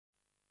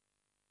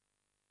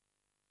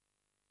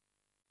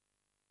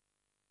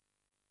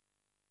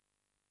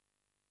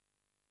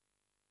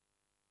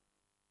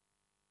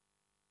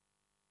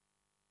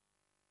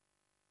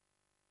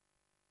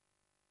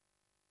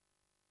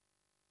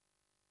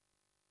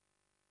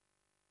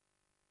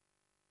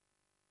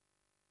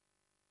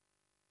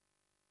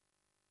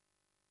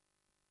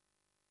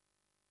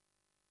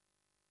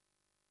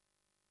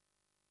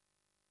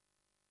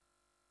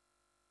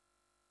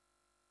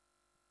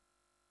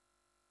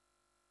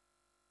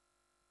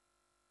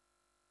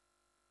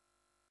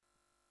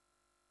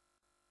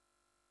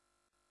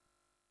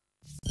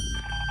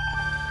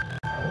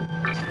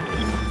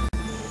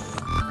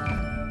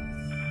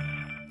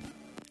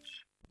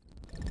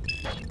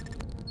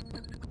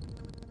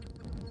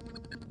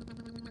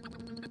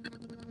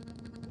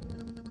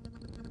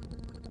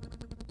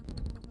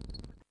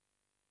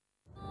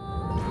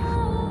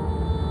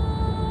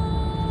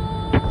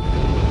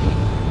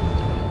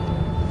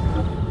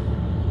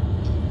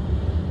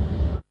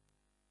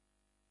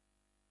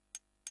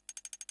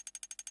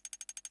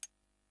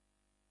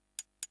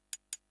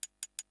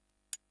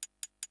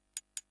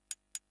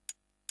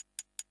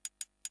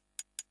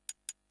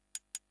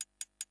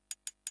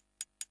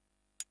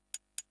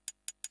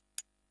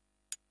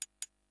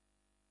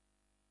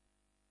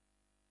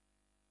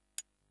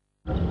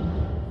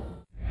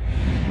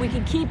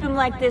could keep him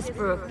like this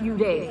for a few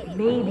days,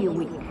 maybe a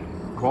week.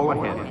 Call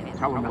ahead.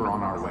 Tell him we're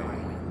on our way.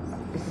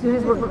 As soon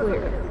as we're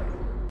clear.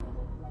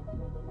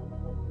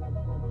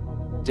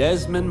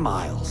 Desmond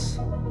Miles.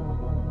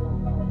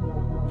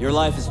 Your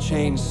life has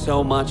changed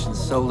so much in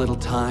so little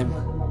time.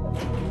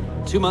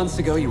 2 months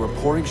ago, you were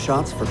pouring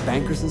shots for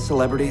bankers and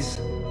celebrities.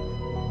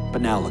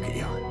 But now look at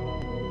you.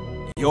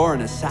 You're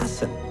an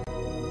assassin.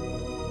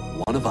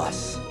 One of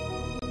us.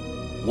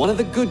 One of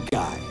the good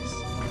guys.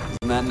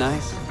 Isn't that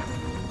nice?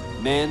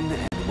 Men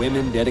and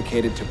women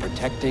dedicated to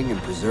protecting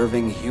and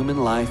preserving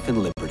human life and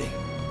liberty.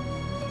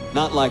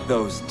 Not like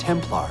those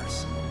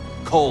Templars.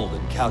 Cold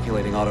and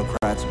calculating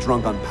autocrats,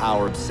 drunk on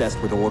power,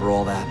 obsessed with order,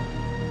 all that.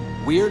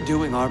 We're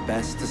doing our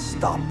best to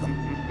stop them.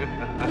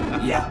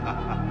 Yeah.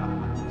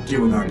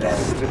 Doing our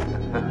best.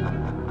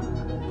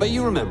 But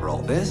you remember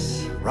all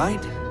this,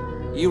 right?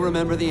 You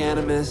remember the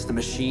Animus, the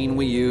machine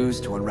we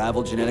used to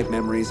unravel genetic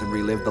memories and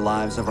relive the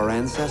lives of our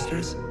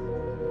ancestors?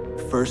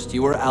 First,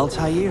 you were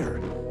Altair,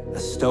 a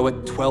stoic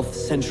 12th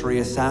century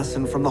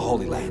assassin from the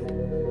Holy Land.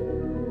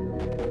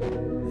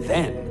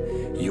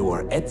 Then, you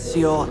were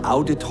Ezio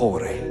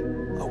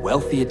Auditore, a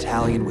wealthy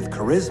Italian with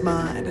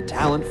charisma and a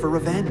talent for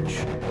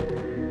revenge.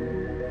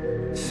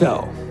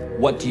 So,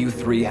 what do you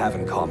three have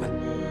in common?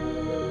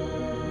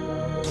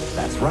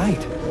 That's right,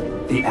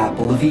 the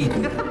Apple of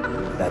Eden.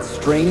 That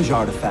strange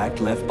artifact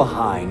left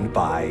behind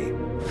by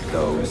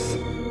those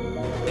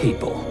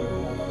people.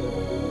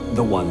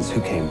 The ones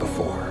who came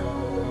before.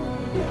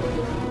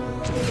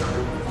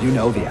 You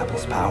know the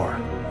apple's power.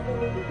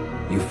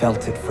 You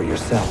felt it for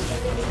yourself.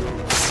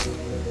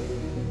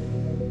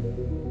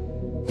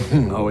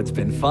 Oh, it's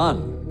been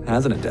fun,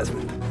 hasn't it,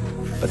 Desmond?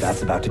 But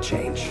that's about to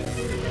change.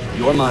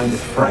 Your mind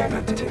is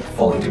fragmented,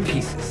 falling to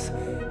pieces.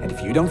 And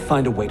if you don't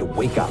find a way to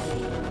wake up,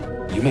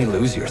 you may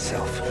lose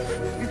yourself.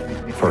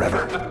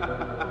 Forever.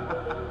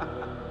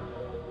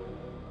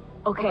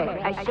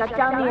 Okay, I shut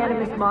down the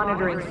Animus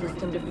monitoring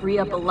system to free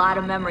up a lot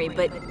of memory,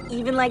 but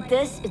even like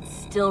this, it's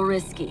still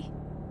risky.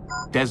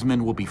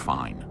 Desmond will be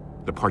fine.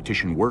 The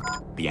partition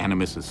worked, the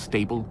Animus is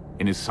stable,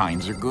 and his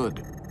signs are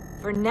good.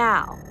 For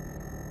now.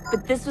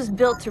 But this was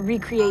built to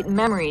recreate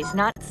memories,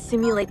 not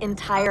simulate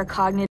entire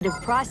cognitive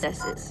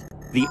processes.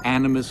 The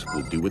Animus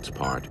will do its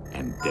part,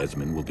 and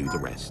Desmond will do the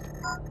rest.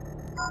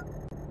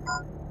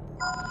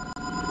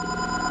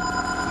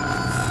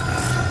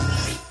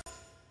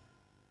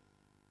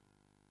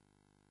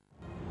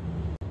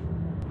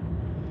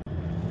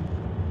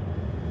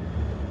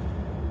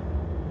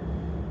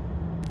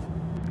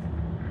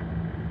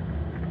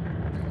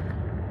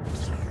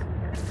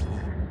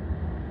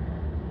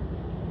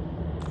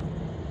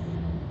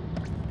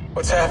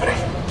 What's happening?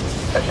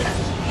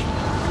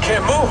 I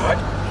can't move.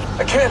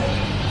 I can't.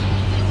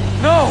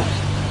 No!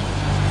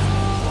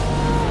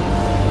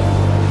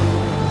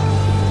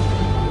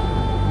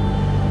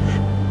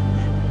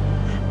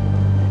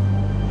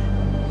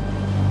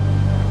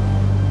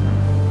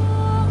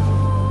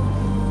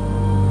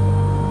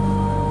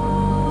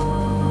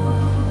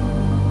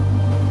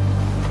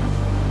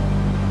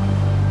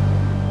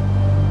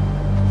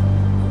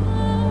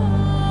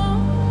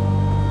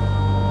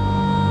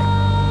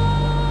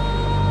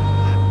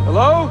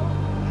 Hello?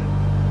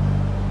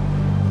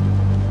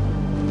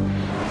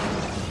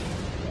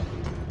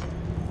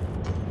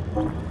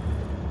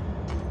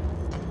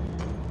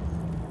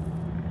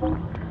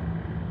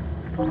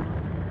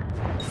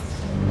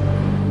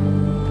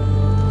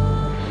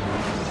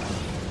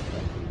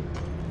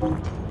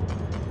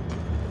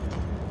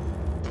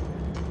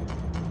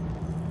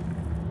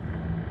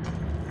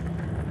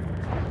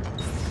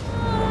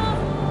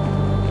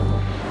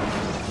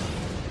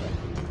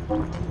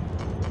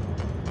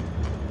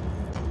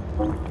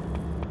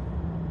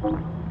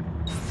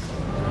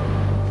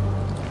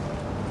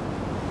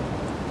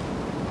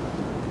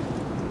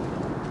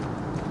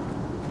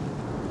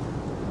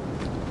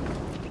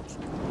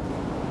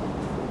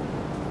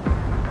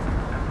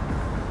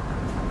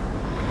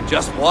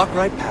 Just walk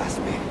right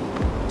past me.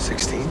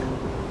 16?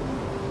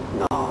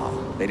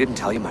 No, they didn't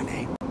tell you my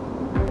name.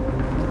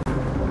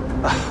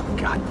 Oh,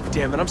 God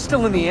damn it, I'm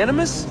still in the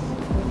Animus?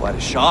 What a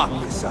shock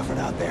you suffered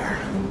out there.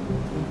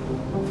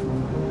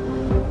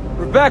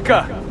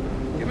 Rebecca!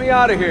 Get me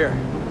out of here.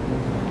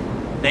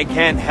 They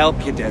can't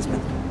help you,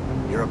 Desmond.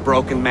 You're a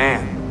broken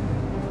man.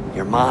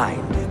 Your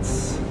mind,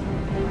 it's...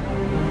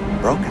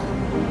 broken.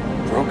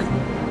 Broken?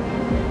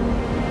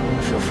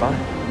 I feel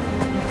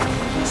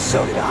fine.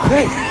 So did I.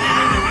 Hey!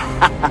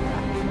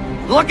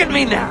 Look at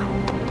me now!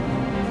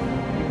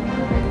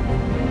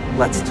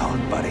 Let's talk,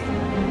 buddy.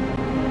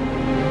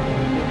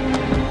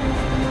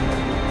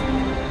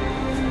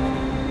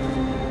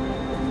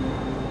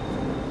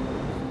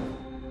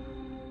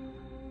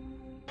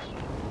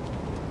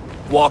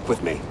 Walk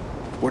with me.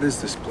 What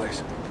is this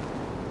place?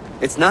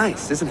 It's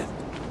nice, isn't it?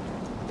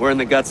 We're in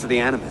the guts of the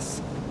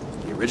Animus.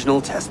 The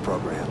original test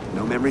program.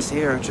 No memories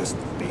here, just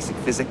basic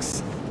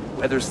physics,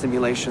 weather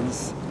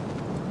simulations.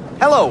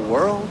 Hello,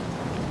 world!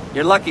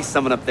 You're lucky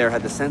someone up there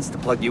had the sense to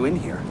plug you in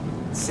here.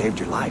 It saved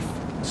your life.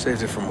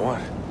 Saved it from what?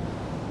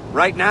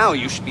 Right now,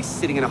 you should be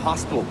sitting in a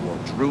hospital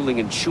ward, drooling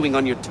and chewing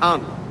on your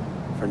tongue.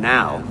 For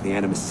now, the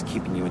Animus is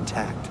keeping you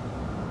intact.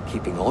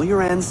 Keeping all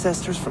your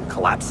ancestors from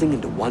collapsing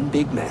into one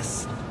big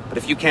mess. But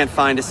if you can't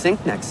find a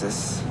sync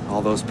nexus,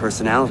 all those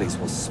personalities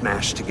will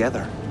smash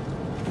together.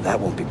 And that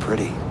won't be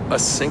pretty. A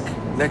sync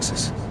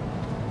nexus?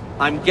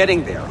 I'm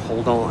getting there,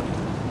 hold on.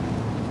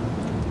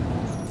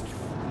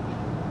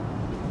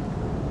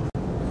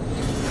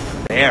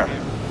 There.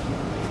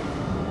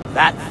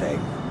 That thing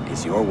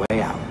is your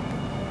way out.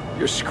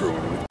 You're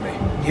screwing with me.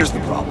 Here's the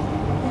problem.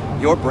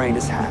 Your brain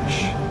is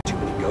hash. Too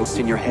many ghosts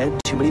in your head,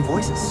 too many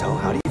voices. So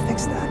how do you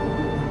fix that?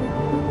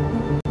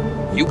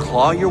 You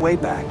claw your way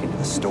back into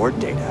the stored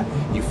data,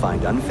 you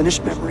find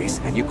unfinished memories,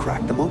 and you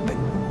crack them open.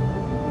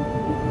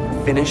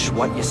 Finish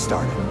what you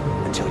started,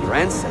 until your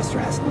ancestor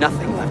has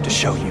nothing left to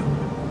show you.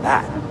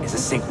 That is a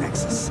sync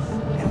nexus.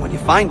 And when you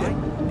find it,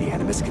 the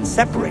Animus can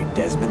separate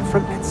Desmond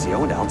from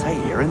Ezio and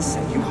Altair and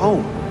send you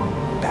home.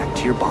 Back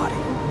to your body.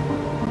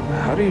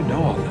 How do you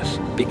know all this?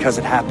 Because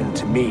it happened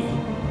to me.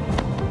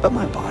 But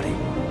my body,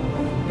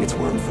 it's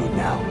worm food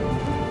now.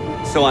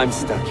 So I'm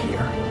stuck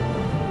here.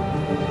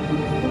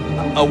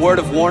 A word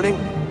of warning?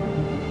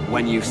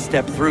 When you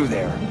step through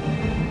there,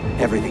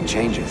 everything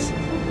changes.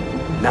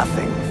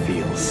 Nothing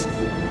feels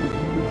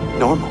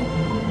normal.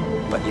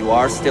 But you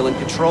are still in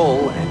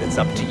control, and it's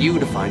up to you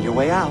to find your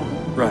way out.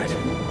 Right.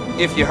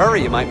 If you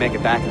hurry, you might make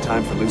it back in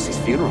time for Lucy's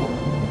funeral.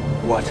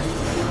 What?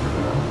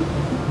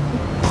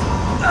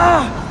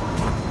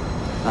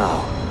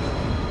 Oh.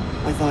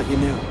 I thought you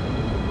knew.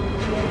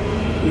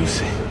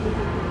 Lucy.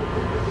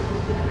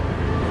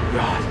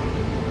 God.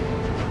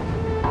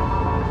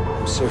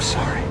 I'm so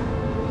sorry.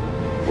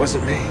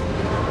 Wasn't me.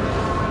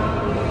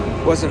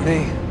 Wasn't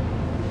me.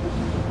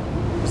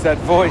 It was that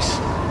voice.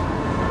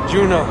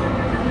 Juno.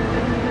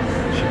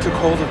 She took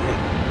hold of me.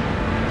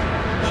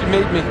 She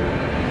made me.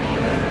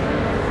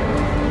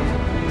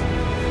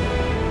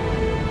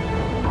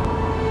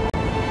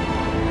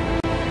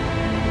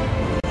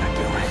 What am I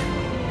doing?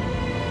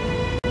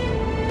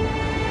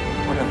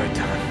 What have I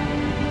done?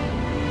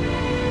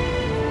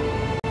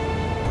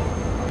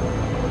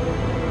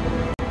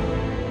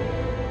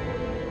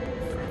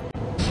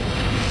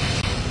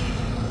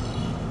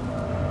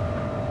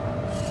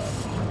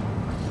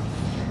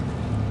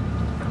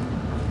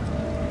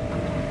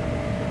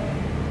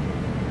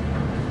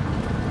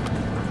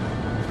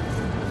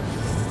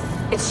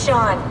 It's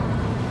Sean.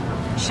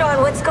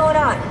 Sean, what's going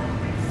on?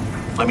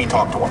 Let me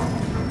talk to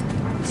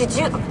him. Did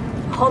you...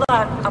 Hold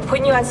on, I'm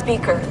putting you on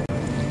speaker.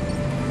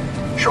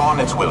 Sean,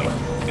 it's William.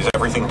 Is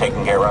everything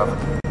taken care of?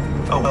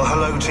 Oh, well,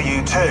 hello to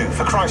you too.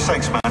 For Christ's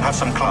sakes, man, have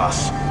some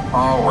class.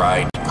 All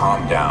right,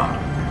 calm down.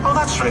 Oh,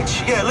 that's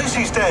rich. Yeah,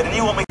 Lucy's dead, and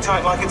you want me to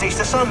act like it's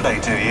Easter Sunday,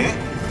 do you?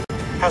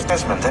 How's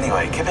Desmond,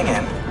 anyway? Giving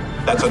in?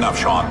 That's enough,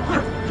 Sean.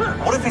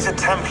 What if he's a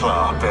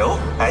Templar, Bill?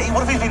 Eh?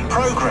 What if he's been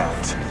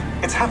programmed?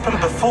 It's happened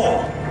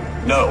before.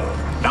 No,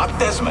 not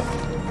Desmond.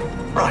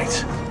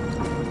 Right.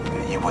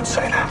 You would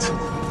say that.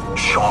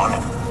 Sean,